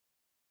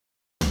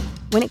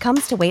When it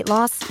comes to weight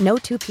loss, no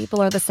two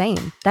people are the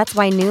same. That's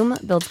why Noom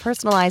builds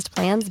personalized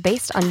plans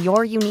based on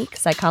your unique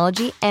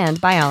psychology and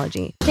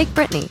biology. Take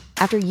Brittany.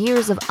 After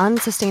years of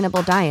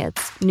unsustainable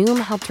diets, Noom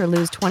helped her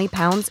lose 20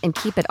 pounds and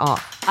keep it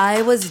off.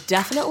 I was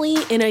definitely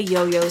in a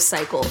yo-yo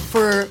cycle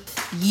for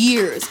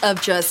years of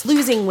just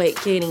losing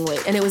weight, gaining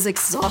weight, and it was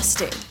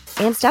exhausting.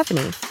 And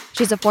Stephanie.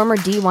 She's a former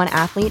D1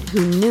 athlete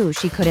who knew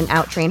she couldn't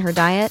out-train her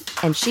diet,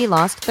 and she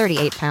lost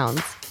 38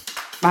 pounds.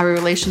 My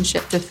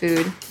relationship to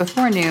food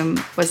before Noom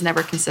was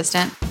never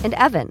consistent. And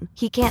Evan,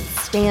 he can't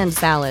stand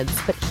salads,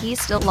 but he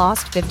still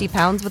lost 50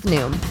 pounds with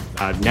Noom.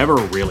 I never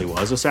really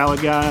was a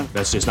salad guy.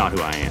 That's just not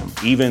who I am.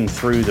 Even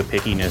through the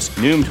pickiness,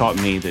 Noom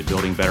taught me that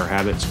building better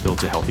habits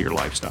builds a healthier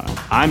lifestyle.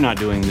 I'm not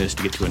doing this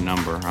to get to a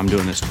number. I'm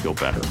doing this to feel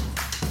better.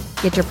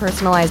 Get your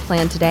personalized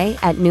plan today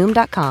at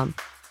Noom.com.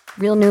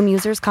 Real Noom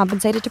users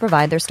compensated to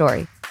provide their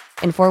story.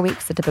 In 4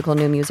 weeks, the typical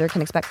Noom user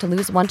can expect to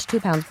lose 1 to 2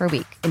 pounds per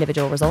week.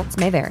 Individual results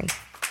may vary.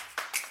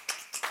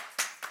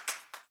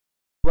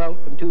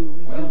 Welcome to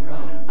you.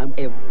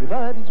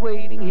 Everybody's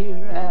waiting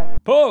here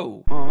at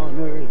Powe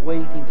Corner,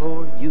 waiting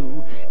for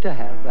you to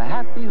have a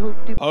happy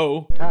hoopty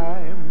Powe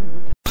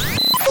time.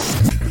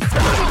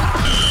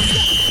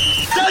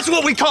 That's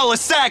what we call a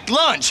sack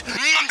lunch.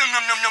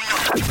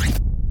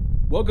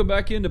 Welcome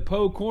back into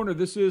Powe Corner.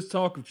 This is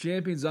Talk of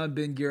Champions. I'm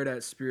Ben Garrett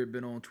at Spirit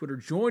Ben on Twitter.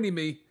 Joining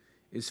me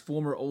is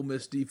former Ole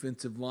Miss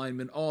defensive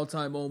lineman,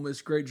 all-time Ole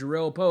Miss great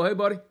Jarrell Powe. Hey,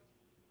 buddy.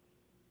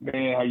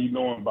 Man, how you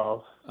doing,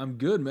 boss? I'm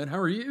good, man. How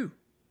are you?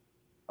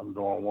 I'm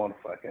doing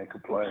wonderful. I can't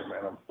complain,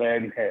 man. I'm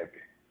fat and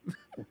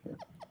happy.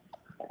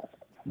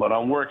 But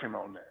I'm working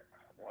on that.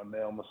 One day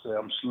I'm going to say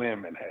I'm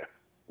slim and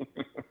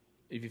happy.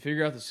 If you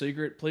figure out the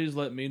secret, please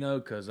let me know,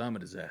 because I'm a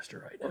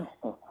disaster right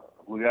now.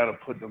 We got to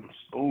put them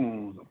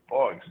spoons and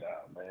forks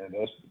down, man.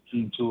 That's the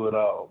key to it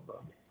all,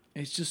 brother.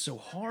 It's just so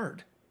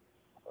hard.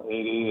 It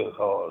is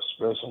hard,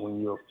 especially when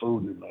you're a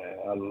foodie, man.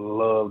 I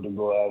love to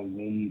go out and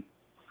eat.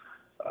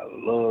 I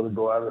love to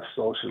go out and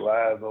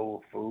socialize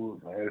over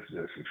food, man. It's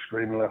just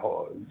extremely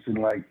hard. It seems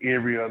like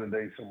every other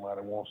day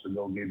somebody wants to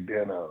go get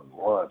dinner or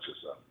lunch or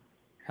something.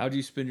 How do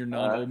you spend your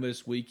non-Ole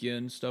Miss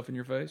weekend? Stuff in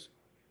your face?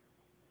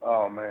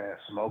 Oh, man,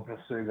 smoking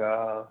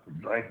cigars,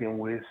 drinking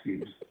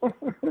whiskey,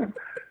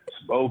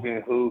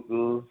 smoking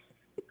hookahs,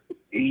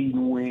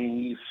 eating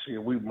wings.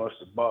 Shit, we must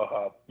have bar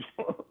hopped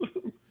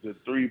the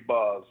 3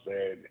 bars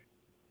Saturday.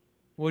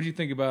 What did you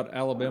think about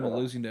Alabama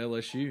losing to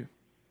LSU?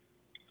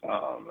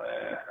 Oh,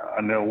 man,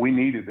 I know we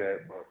needed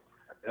that, but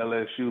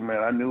LSU,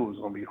 man, I knew it was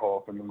going to be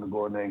hard for them to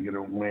go in there and get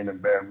a win in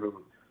Baton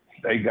Rouge.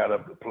 They got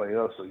up to play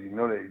us, so they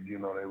were going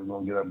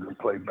to get up to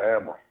play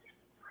Bama,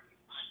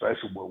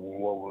 especially with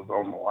what was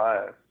on the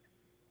line.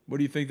 What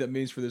do you think that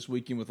means for this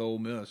weekend with Ole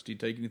Miss? Do you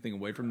take anything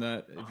away from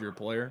that if you're a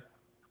player?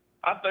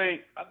 I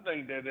think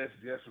that that's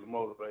just the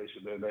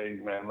motivation that they,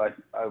 man, like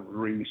I was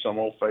reading some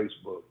on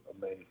Facebook.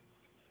 I mean,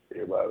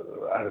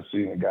 I had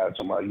seen a guy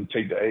talking about you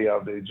take the A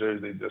out of their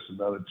jersey, they're just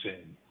another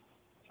team.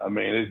 I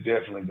mean, it's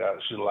definitely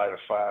should light a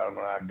fire on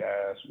our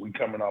guys. We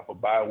coming off a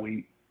bye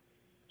week.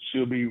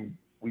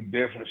 We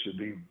definitely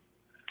should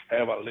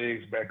have our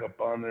legs back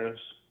up under us.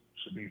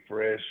 Should be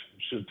fresh.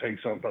 Should take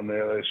something from the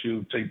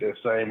LSU. Take that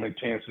same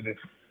intensity.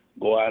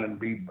 Go out and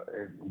beat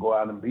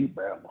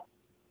Bama.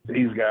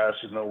 These guys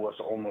should know what's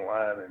on the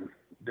line and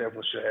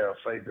definitely should have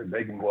faith that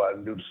they can go out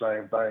and do the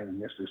same thing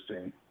against this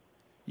team.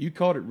 You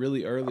called it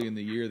really early in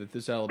the year that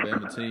this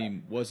Alabama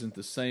team wasn't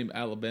the same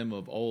Alabama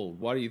of old.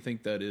 Why do you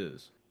think that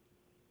is?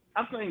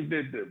 I think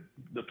that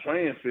the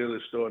playing field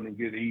is starting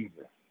to get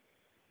even.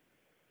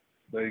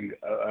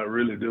 I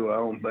really do. I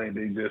don't think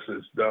they just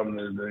as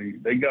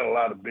dominant. They got a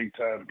lot of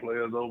big-time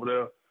players over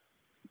there.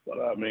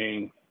 But, I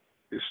mean,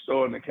 it's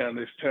starting to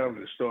this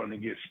talent is starting to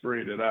get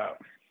spreaded out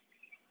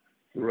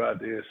throughout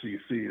the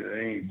SEC. They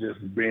ain't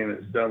just being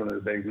as dominant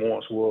as they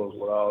once was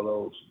with all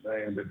those,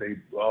 man,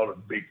 all the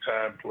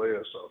big-time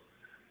players. So,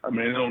 I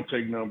mean, it don't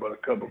take nothing but a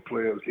couple of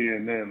players here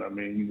and then. I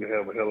mean, you can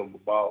have a hell of a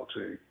ball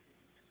team.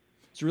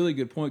 It's a really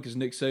good point because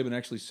Nick Saban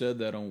actually said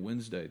that on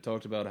Wednesday.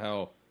 Talked about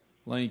how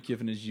Lane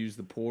Kiffin has used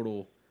the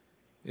portal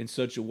in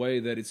such a way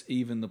that it's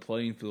even the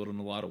playing field in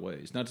a lot of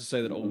ways. Not to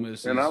say that Ole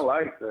Miss and I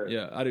like that.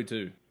 Yeah, I do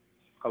too.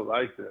 I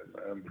like that,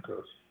 man,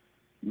 because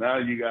now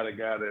you got a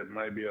guy that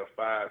might be a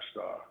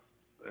 5-star.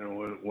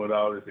 And with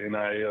all this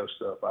NIL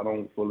stuff, I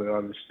don't fully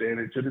understand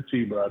it to the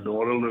T, but I do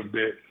it a little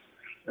bit.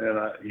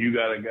 And you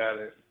got a guy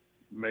that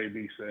may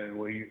be saying,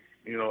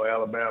 well,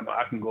 Alabama,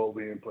 I can go over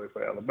here and play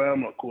for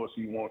Alabama. Of course,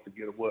 he wants to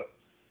get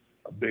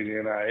a big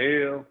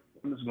NIL.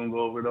 I'm just going to go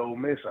over to Ole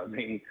Miss. I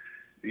mean,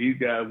 these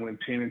guys went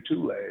 10-2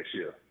 last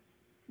year.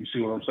 You see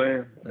what I'm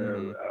saying?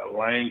 Mm-hmm.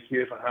 Lane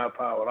Kiffin,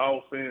 high-powered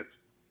offense,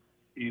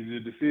 easy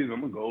decision.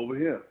 I'm going to go over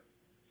here.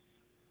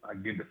 I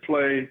get to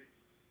play,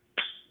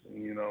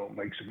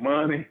 make some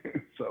money.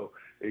 So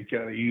it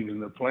kind of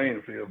evens the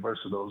playing field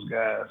versus those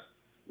guys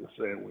that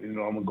say, well, I'm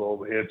going to go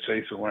over here,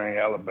 chase a ring,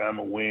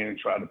 Alabama, win,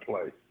 try to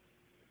play.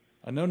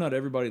 I know not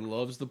everybody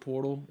loves the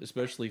portal,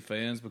 especially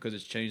fans, because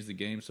it's changed the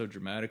game so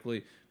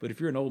dramatically. But if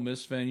you're an Ole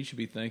Miss fan, you should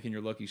be thanking your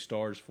lucky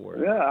stars for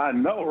it. Yeah, I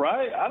know,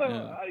 right?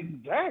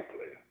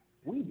 Exactly.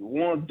 we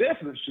won.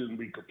 Definitely shouldn't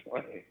be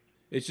complaining.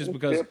 It's just It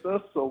because kept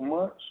us so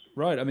much.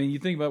 right. I mean, you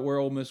think about where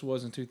Ole Miss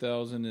was in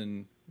 2000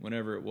 and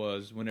whenever it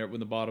was, when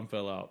the bottom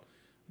fell out.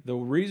 The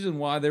reason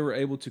why they were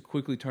able to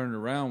quickly turn it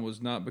around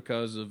was not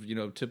because of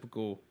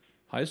typical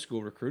high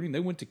school recruiting. They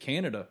went to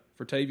Canada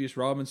for Tavius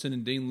Robinson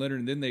and Dean Leonard,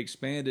 and then they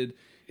expanded,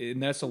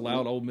 and that's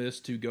allowed Ole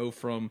Miss to go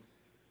from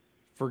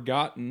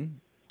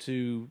forgotten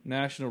to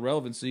national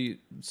relevancy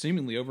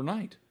seemingly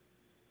overnight.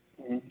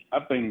 I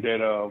think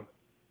that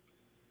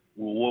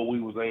what we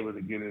was able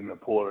to get in the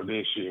portal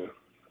this year,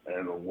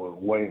 and with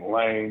Wayne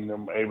Lane,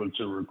 them able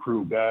to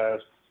recruit guys,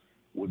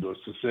 with the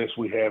success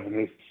we have in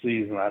this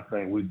season, I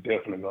think we're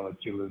definitely going to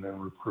kill it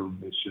and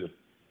recruit this year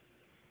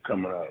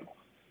coming up.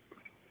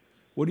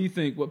 What do you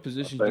think? What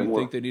positions do you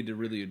think they need to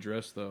really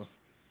address, though?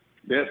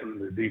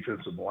 Definitely the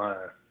defensive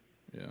line.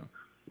 Yeah.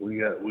 We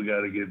got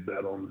to get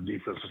better on the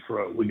defensive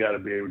front. We got to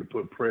be able to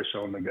put pressure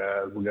on the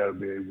guys. We got to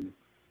be able to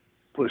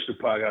push the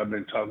pocket. I've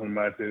been talking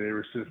about that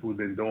ever since we've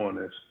been doing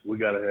this. We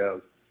got to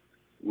have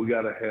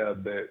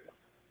that.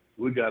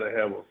 We got to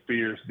have a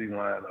fierce D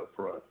line up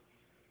front.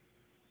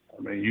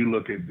 I mean, you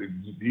looked at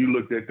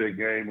that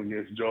game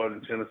against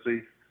Georgia,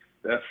 Tennessee.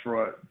 That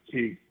front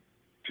kicked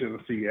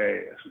Tennessee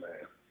ass,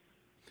 man.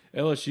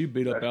 LSU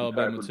beat up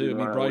Alabama too. I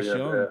mean, Bryce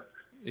Young,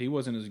 he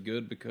wasn't as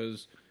good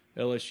because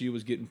LSU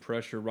was getting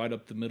pressure right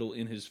up the middle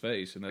in his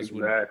face, and that's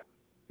exactly.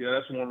 Yeah,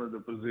 that's one of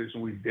the positions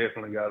we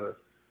definitely gotta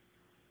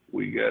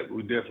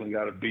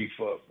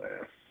beef up,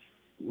 man.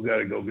 We got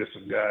to go get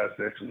some guys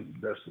that can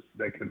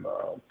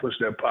push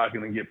that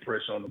pocket and get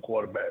pressure on the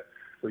quarterback.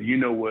 But you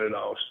know where it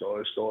all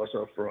starts. It starts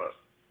up front.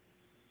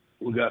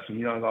 We got some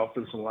young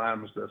offensive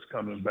linemen that's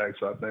coming back,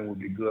 so I think we'll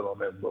be good on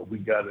that. But we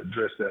got to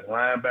address that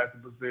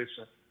linebacker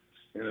position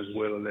and as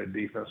well as that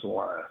defensive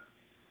line.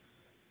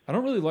 I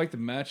don't really like the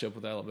matchup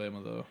with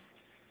Alabama, though.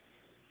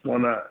 Why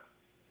not?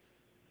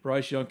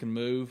 Bryce Young can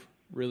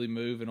really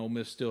move, and Ole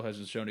Miss still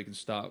hasn't shown he can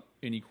stop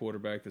any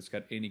quarterback that's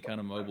got any kind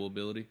of mobile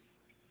ability.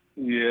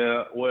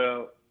 Yeah,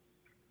 well,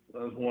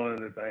 that's one of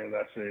the things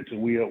I said too.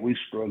 We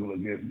struggle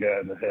against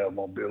guys that have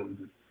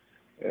mobility,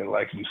 and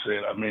like you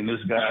said, I mean,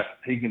 this guy,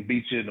 he can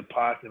beat you in the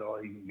pocket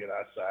or he can get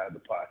outside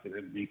the pocket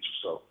and beat you.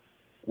 So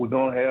we're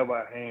gonna have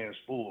our hands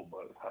full,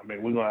 but I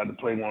mean, we're gonna have to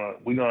play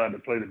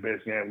the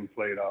best game we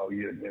played all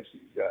year against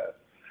these guys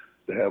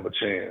to have a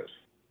chance.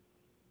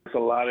 It's a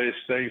lot at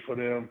stake for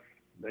them.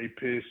 They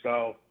pissed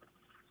off,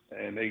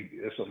 and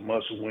it's a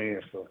must win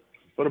for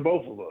the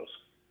both of us.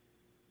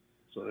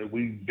 So that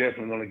we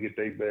definitely going to get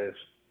their best.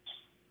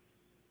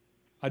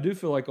 I do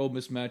feel like Ole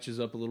Miss matches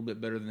up a little bit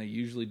better than they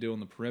usually do on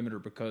the perimeter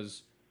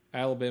because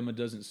Alabama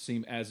doesn't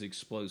seem as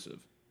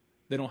explosive.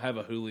 They don't have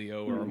a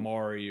Julio or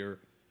Amari or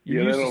they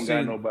don't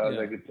got nobody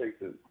that can take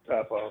the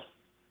top off.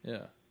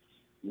 Yeah,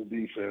 the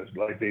defense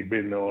like they've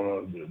been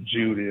on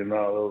Judy and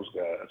all those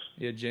guys.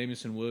 Yeah,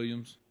 Jamison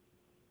Williams.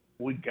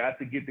 We got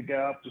to get the guy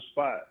off the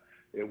spot.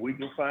 If we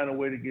can find a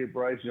way to get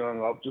Bryce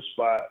Young off the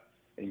spot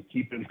and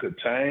keep him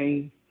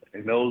contained,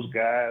 and those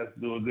guys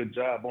do a good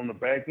job on the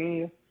back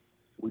end,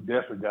 we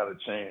definitely got a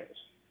chance.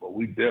 But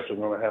we definitely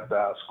going to have to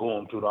outscore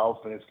them too. The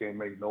offense can't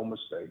make no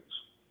mistakes.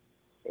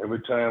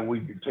 Every time we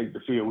can take the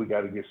field, we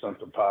got to get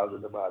something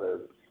positive out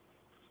of it.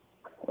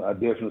 I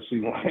definitely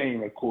see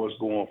Lane, of course,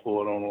 going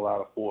for it on a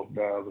lot of fourth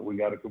downs, and we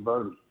got to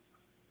convert them.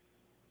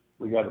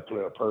 We got to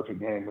play a perfect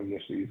game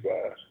against these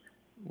guys.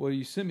 Well,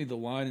 you sent me the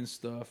line and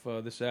stuff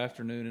this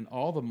afternoon, and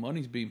all the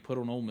money's being put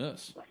on Ole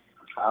Miss.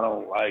 I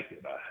don't like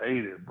it. I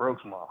hate it. It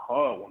breaks my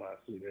heart when I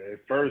see that.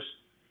 At first,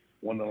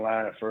 when the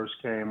line first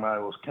came out,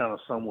 it was kind of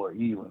somewhat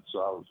even. So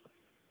I was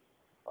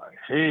like,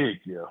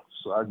 heck yeah.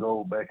 So I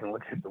go back and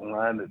look at the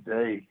line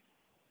today,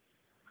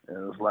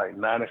 and it's like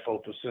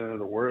 94% of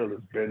the world is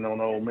betting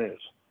on Ole Miss.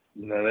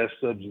 You know, that's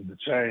subject to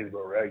change,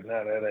 but right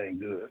now that ain't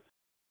good.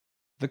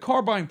 The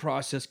car buying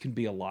process can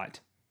be a lot.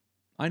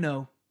 I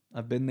know.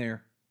 I've been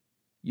there.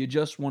 You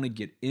just want to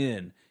get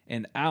in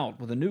and out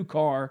with a new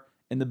car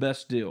and the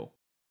best deal.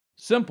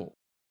 Simple.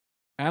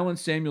 Allen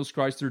Samuels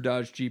Chrysler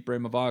Dodge Jeep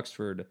Ram of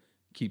Oxford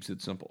keeps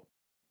it simple.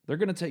 They're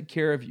going to take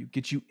care of you,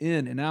 get you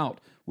in and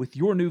out with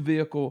your new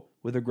vehicle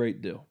with a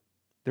great deal.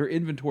 Their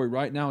inventory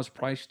right now is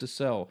priced to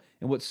sell,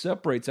 and what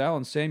separates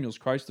Allen Samuels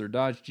Chrysler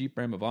Dodge Jeep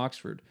Ram of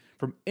Oxford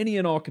from any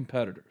and all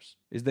competitors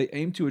is they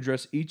aim to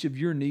address each of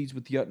your needs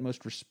with the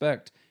utmost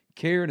respect,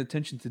 care, and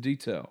attention to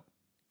detail.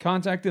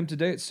 Contact them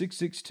today at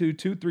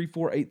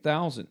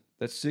 662-234-8000.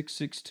 That's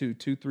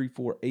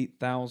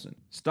 662-234-8000.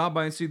 Stop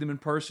by and see them in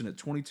person at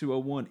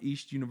 2201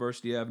 East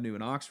University Avenue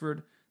in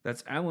Oxford.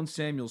 That's Allen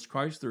Samuels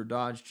Chrysler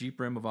Dodge Jeep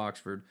Ram of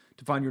Oxford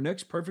to find your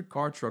next perfect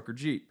car, truck, or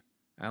Jeep.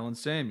 Allen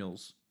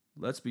Samuels,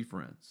 let's be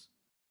friends.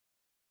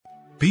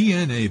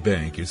 BNA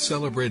Bank is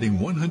celebrating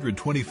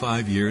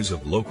 125 years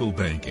of local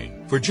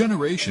banking. For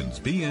generations,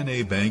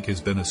 BNA Bank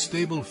has been a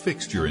stable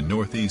fixture in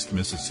Northeast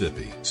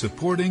Mississippi,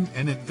 supporting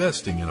and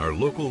investing in our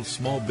local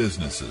small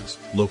businesses,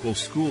 local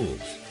schools,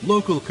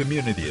 local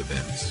community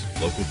events,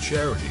 local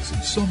charities,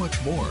 and so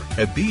much more.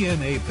 At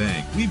BNA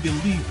Bank, we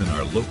believe in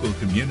our local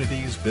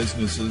communities,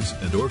 businesses,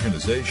 and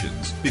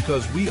organizations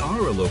because we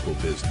are a local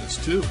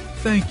business too.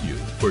 Thank you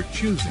for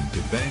choosing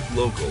to bank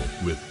local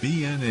with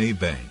BNA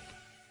Bank.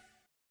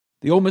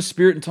 The Ole Miss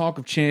Spirit and Talk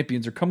of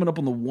Champions are coming up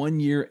on the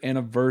 1-year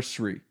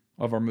anniversary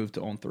of our move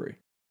to On 3.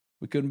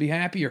 We couldn't be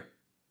happier.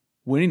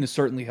 Winning has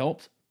certainly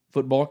helped.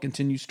 Football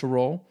continues to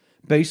roll.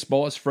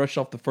 Baseball is fresh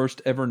off the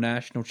first ever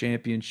national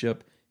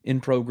championship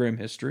in program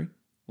history.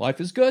 Life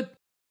is good.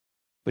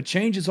 But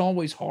change is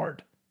always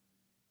hard.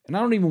 And I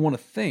don't even want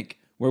to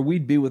think where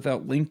we'd be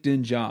without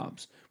LinkedIn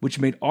Jobs, which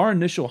made our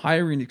initial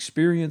hiring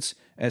experience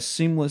as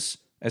seamless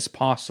as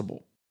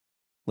possible.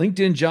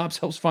 LinkedIn Jobs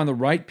helps find the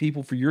right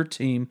people for your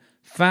team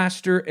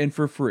faster and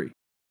for free.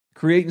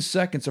 Create in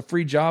seconds a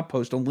free job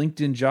post on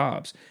LinkedIn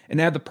Jobs and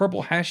add the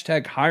purple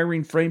hashtag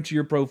hiring frame to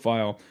your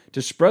profile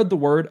to spread the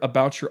word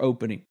about your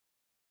opening.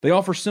 They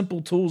offer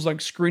simple tools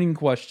like screening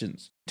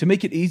questions to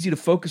make it easy to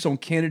focus on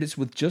candidates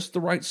with just the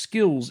right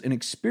skills and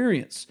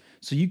experience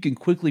so you can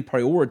quickly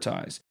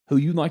prioritize who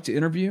you'd like to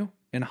interview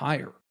and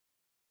hire.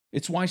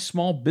 It's why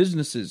small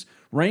businesses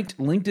ranked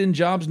LinkedIn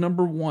Jobs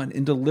 #1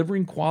 in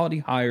delivering quality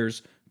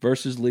hires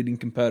versus leading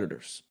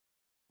competitors.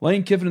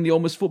 Lane Kiffin and the Ole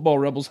Miss football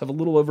Rebels have a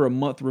little over a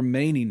month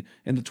remaining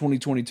in the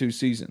 2022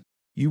 season.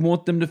 You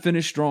want them to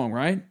finish strong,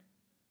 right?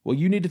 Well,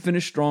 you need to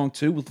finish strong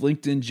too with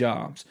LinkedIn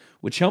Jobs,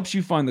 which helps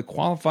you find the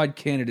qualified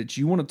candidates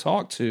you want to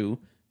talk to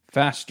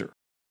faster.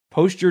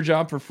 Post your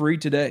job for free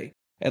today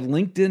at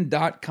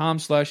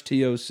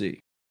linkedin.com/TOC.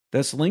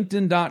 That's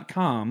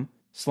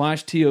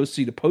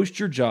linkedin.com/TOC to post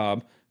your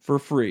job for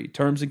free.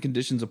 Terms and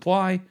conditions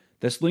apply.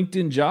 That's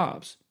LinkedIn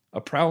Jobs, a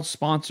proud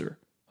sponsor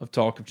of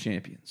Talk of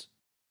Champions.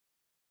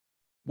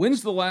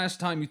 When's the last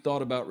time you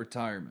thought about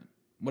retirement?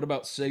 What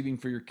about saving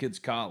for your kids'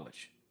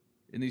 college?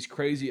 In these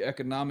crazy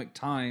economic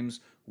times,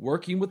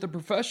 working with a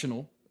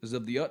professional is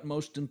of the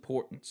utmost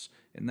importance,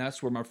 and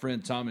that's where my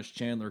friend Thomas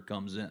Chandler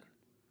comes in.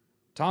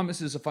 Thomas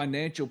is a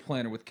financial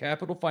planner with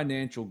Capital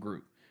Financial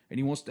Group, and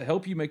he wants to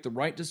help you make the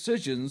right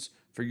decisions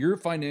for your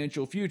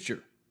financial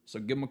future. So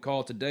give him a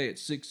call today at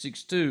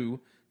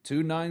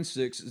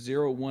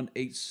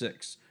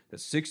 662-296-0186.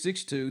 That's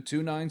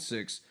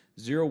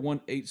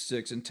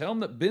 662-296-0186. And tell him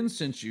that Ben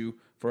sent you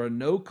for a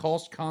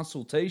no-cost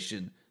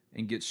consultation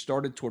and get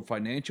started toward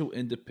financial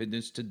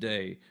independence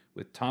today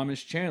with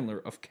Thomas Chandler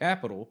of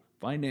Capital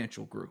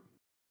Financial Group.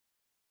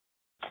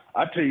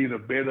 I tell you the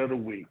bet of the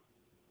week.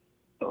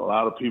 A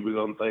lot of people are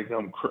going to think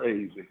I'm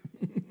crazy.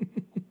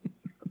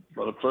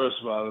 But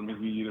first of all, let me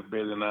give you the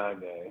bet in our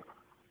game.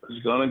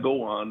 It's going to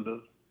go under.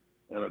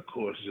 And, of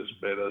course, just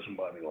bet us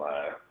money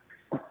line.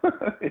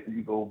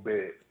 You go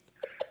bet.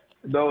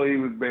 Don't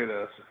even bet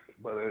us.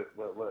 But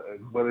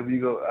if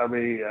you go, I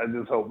mean, I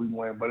just hope we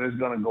win. But it's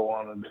going to go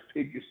on, and the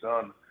pick is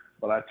done.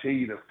 But I tell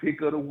you, the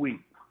pick of the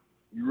week.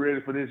 You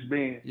ready for this,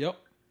 Ben? Yep.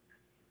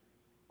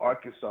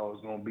 Arkansas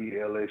is going to beat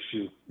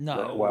LSU. No.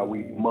 That's why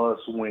we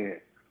must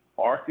win.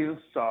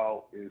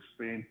 Arkansas is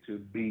fin to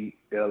beat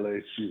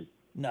LSU.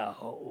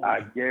 No.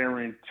 I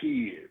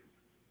guarantee it.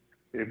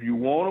 If you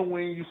want to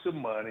win you some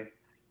money,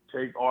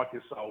 take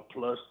Arkansas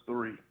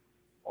 +3.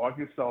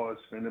 Arkansas is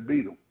finna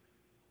beat them.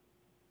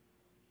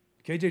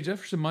 KJ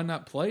Jefferson might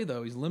not play,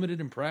 though. He's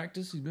limited in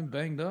practice. He's been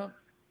banged up.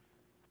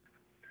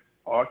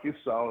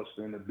 Arkansas is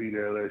finna beat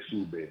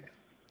LSU, Ben.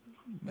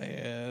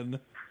 Man.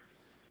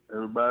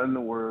 Everybody in the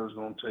world is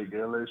going to take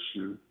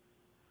LSU.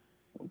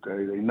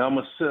 Okay, they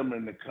number 7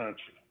 in the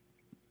country.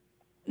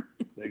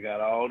 They got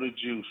all the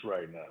juice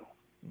right now.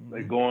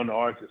 They're going to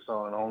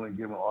Arkansas and only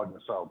giving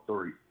Arkansas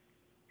 3.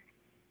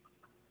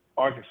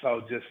 Arkansas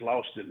just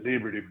lost to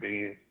Liberty,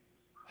 Ben.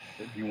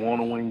 If you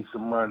want to win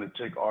some money,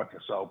 take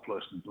Arkansas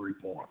plus the 3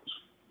 points.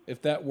 If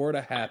that were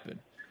to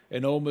happen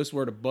and Ole Miss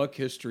were to buck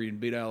history and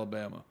beat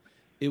Alabama,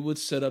 it would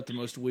set up the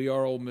most We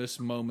Are Ole Miss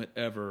moment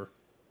ever,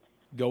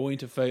 going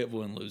to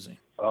Fayetteville and losing.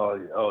 Oh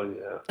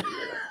yeah.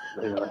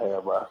 They're going to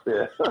have out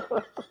there.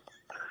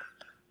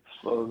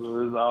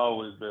 So it's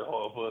always been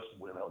hard for us to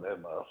win on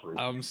that motherfucker.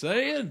 I'm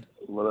saying.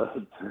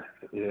 But,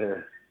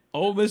 yeah.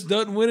 Ole Miss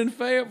doesn't win in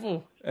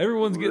Fayetteville.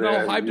 Everyone's getting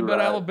all hyped about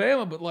right.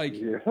 Alabama, but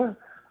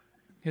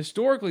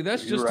historically,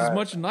 that's just as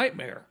much a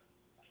nightmare.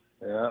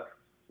 Yeah,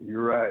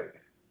 you're right.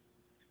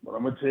 But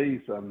I'm gonna tell you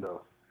something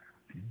though.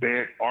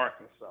 Bet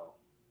Arkansas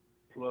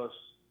plus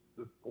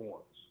the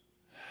points.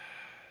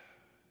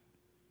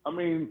 I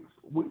mean,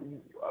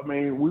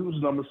 we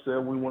was number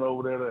 7. We went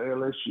over there to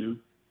LSU,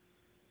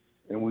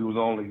 and we was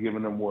only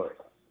giving them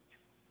what?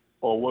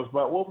 Or what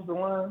was the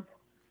line?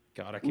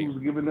 God, I can't. We was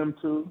giving them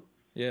 2.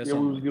 Yeah, we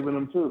was giving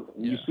them 2.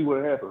 And You see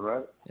what happened,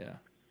 right? Yeah.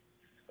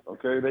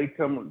 Okay, they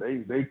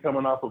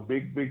coming off a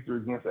big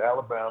victory against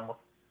Alabama.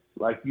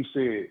 Like you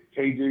said,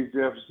 KJ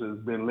Jefferson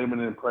has been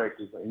limited in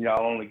practice, and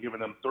y'all only giving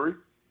them 3?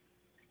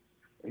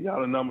 And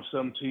y'all the number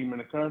 7 team in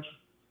the country?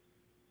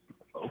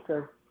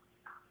 Okay.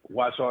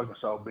 Watch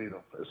Arkansas beat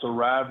them. It's a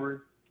rivalry.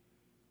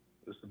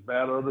 It's the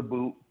battle of the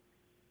boot.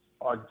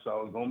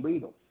 Arkansas is going to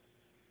beat them.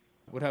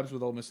 What happens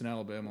with Ole Miss and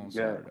Alabama on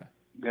Saturday?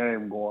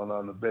 Game going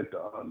on the bet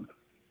the under.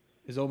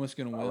 Is Ole Miss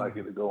going to win? I like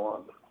it to go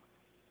under.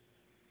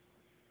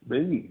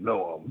 Baby,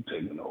 no, I'm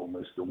taking Ole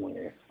Miss to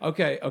win.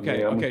 Okay,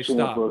 Yeah,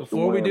 stop.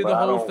 Before we do the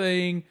whole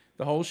thing,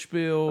 the whole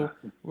spiel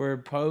where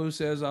Poe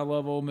says, I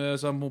love Ole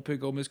Miss, I'm going to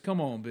pick Ole Miss. Come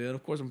on, Ben.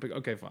 Of course I'm going to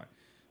pick. Okay, fine.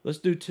 Let's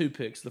do 2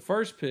 picks. The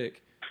first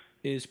pick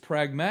is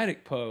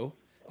pragmatic Poe,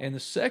 and the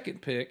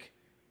second pick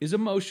is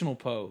emotional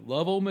Poe.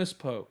 Love Ole Miss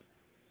Poe.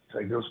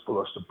 Take us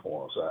plus the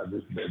points. I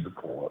just bet the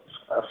points.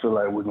 I feel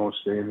like we're going to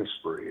stay in the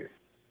spread.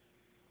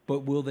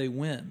 But will they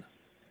win?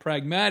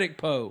 Pragmatic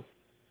Poe.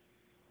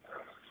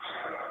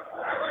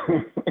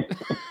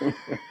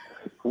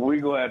 We're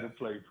going to have to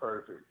play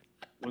perfect.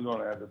 We're going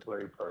to have to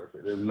play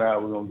perfect. If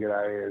not, we're going to get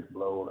our ass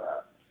blown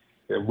out.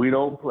 If we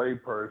don't play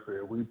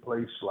perfect, if we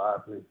play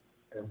sloppy,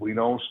 and we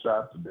don't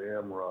stop the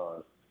damn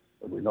run,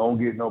 and we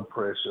don't get no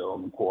pressure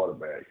on the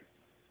quarterback,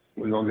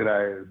 we're going to get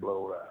our ass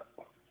blown out.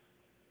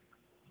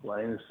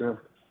 Plain and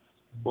simple.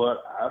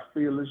 But I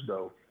feel as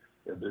though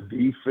if the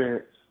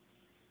defense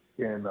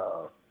can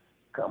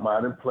come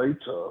out and play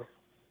tough,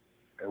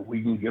 and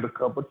we can get a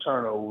couple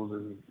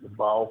turnovers and the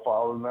ball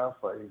falls in our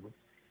favor,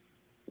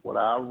 with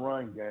our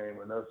run game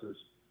and us is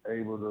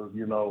able to,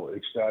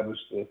 establish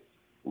the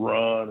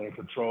run and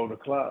control the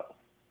clock,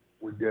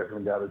 we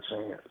definitely got a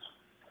chance.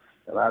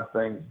 And I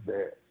think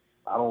that,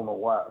 I don't know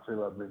why, I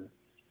feel I've been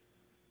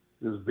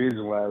just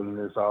visualizing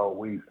this all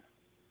week.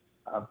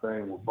 I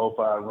think with both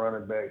our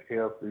running backs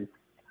healthy,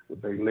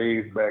 with their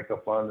legs back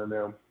up under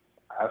them,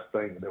 I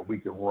think that we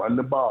can run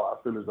the ball.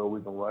 I feel as though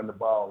we can run the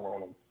ball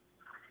on them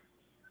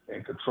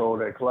and control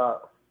that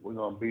clock. We're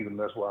going to beat them.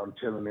 That's why I'm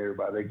telling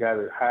everybody. They got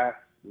it high,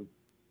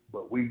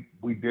 but we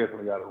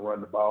definitely got to run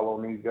the ball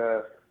on these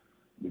guys.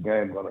 The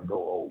game's going to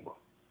go over.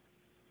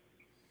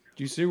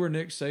 Do you see where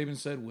Nick Saban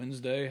said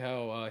Wednesday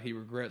how he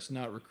regrets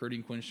not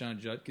recruiting Quinshon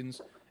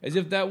Judkins? As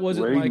if that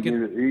wasn't he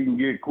can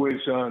get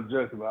Quinshon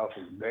Judkins off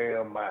his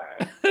damn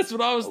mind. That's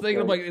what I was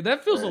thinking. I'm like,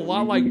 that feels a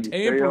lot like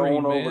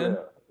tampering, man.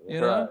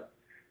 You know? Right.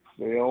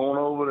 Stay on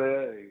over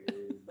there.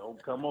 Hey,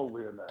 don't come over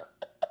here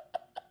now.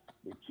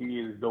 The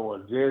kid is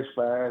doing just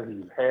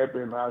fine. He's happy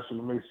in Oshkosh,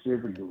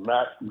 Mississippi. Do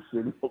not be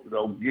sitting over.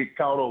 Don't get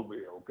caught over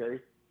here, okay?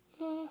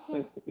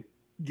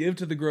 Give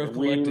to the Grove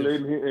Collective.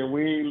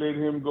 We ain't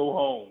letting him go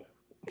home.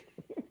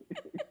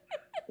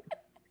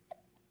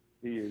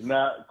 He is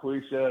not,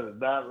 Quinshon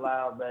is not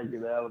allowed back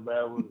in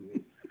Alabama.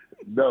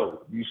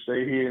 No, you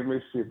stay here in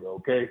Mississippi,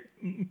 okay?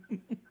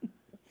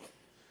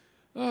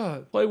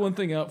 Play one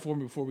thing out for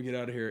me before we get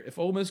out of here. If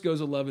Ole Miss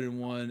goes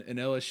 11-1 and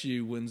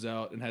LSU wins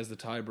out and has the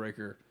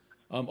tiebreaker,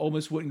 Ole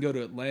Miss wouldn't go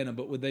to Atlanta,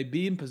 but would they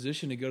be in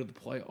position to go to the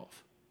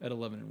playoff at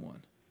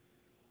 11-1?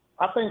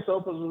 I think so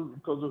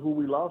because of who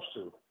we lost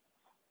to.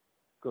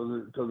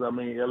 Because I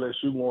mean, if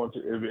LSU going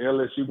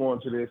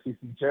to the SEC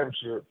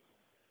championship,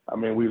 I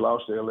mean, we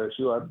lost to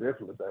LSU. I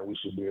definitely think we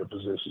should be in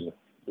position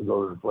to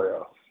go to the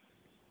playoffs.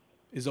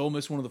 Is Ole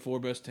Miss one of the 4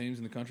 best teams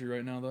in the country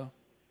right now, though?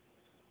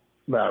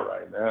 Not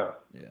right now.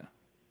 Yeah.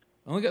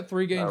 Only got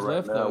 3 games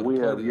left, now. though. We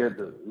have yet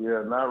to.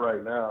 Yeah, not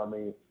right now. I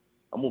mean,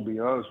 I'm going to be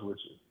honest with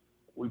you.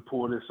 We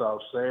pulled this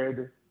off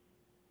Saturday,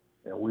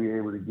 and we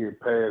able to get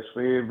past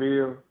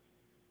Fayetteville.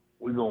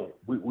 We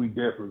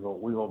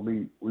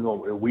definitely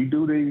if we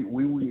do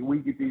we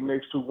get these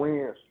next 2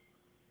 wins,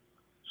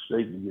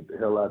 State can get the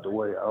hell out the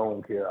way. I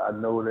don't care. I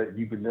know that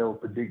you can never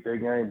predict that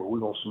game, but we're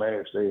gonna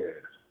smash their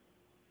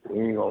ass. We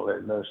ain't gonna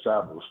let nothing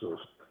stop us. So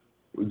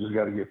we just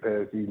got to get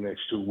past these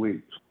next 2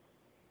 weeks.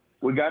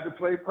 We got to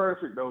play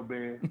perfect though,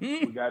 Ben.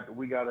 we got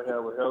to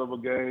have a hell of a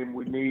game.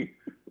 We need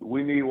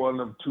one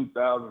of them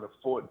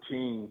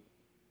 2014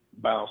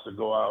 bounce to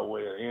go our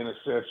way, an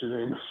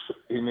interception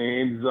in the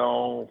end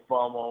zone,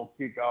 fumble,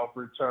 kickoff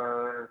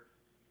return.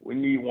 We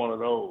need one of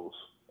those.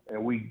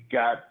 And we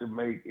got to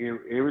make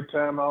every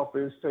time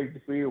offense take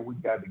the field, we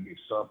got to get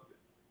something.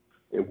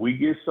 If we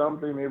get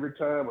something every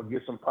time or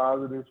get some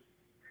positive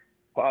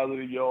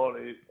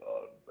yard,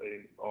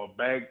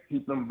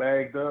 keep them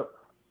bagged up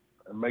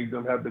and make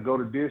them have to go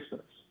the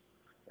distance.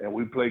 And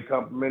we play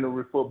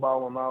complementary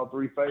football on all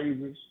 3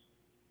 phases,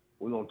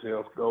 we're going to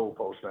tell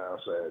goalpost down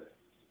Saturday.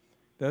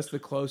 That's the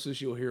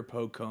closest you'll hear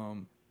Poe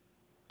come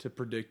to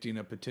predicting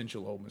a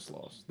potential Ole Miss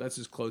loss. That's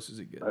as close as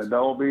it gets. And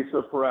don't be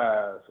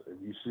surprised if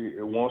you see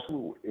it once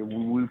if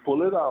we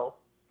pull it off.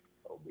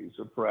 Don't be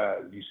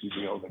surprised if you see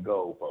me on the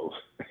goalpost.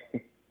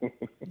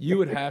 You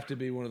would have to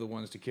be one of the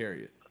ones to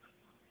carry it.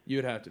 You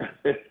would have to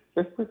be.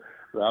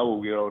 So I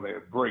will get on there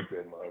and break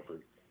that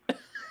motherfucker.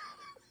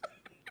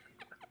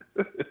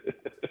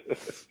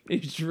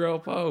 He's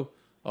Jarrell Poe,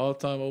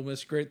 all-time Ole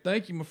Miss great.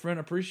 Thank you, my friend.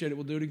 I appreciate it.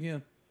 We'll do it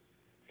again.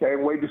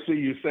 Can't wait to see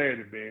you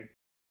Saturday, man.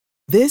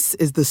 This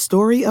is the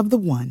story of the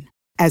one.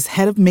 As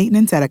head of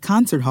maintenance at a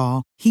concert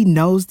hall, he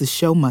knows the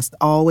show must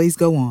always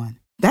go on.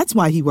 That's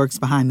why he works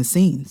behind the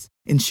scenes,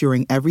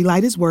 ensuring every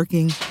light is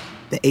working,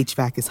 the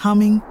HVAC is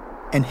humming,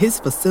 and his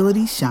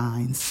facility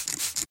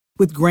shines.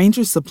 With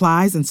Granger's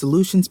supplies and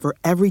solutions for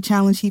every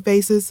challenge he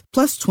faces,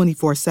 plus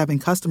 24/7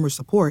 customer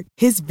support,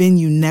 his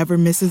venue never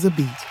misses a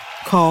beat.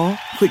 Call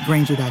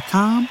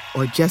quickgranger.com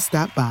or just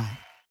stop by.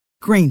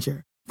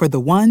 Granger, for the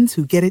ones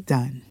who get it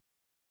done.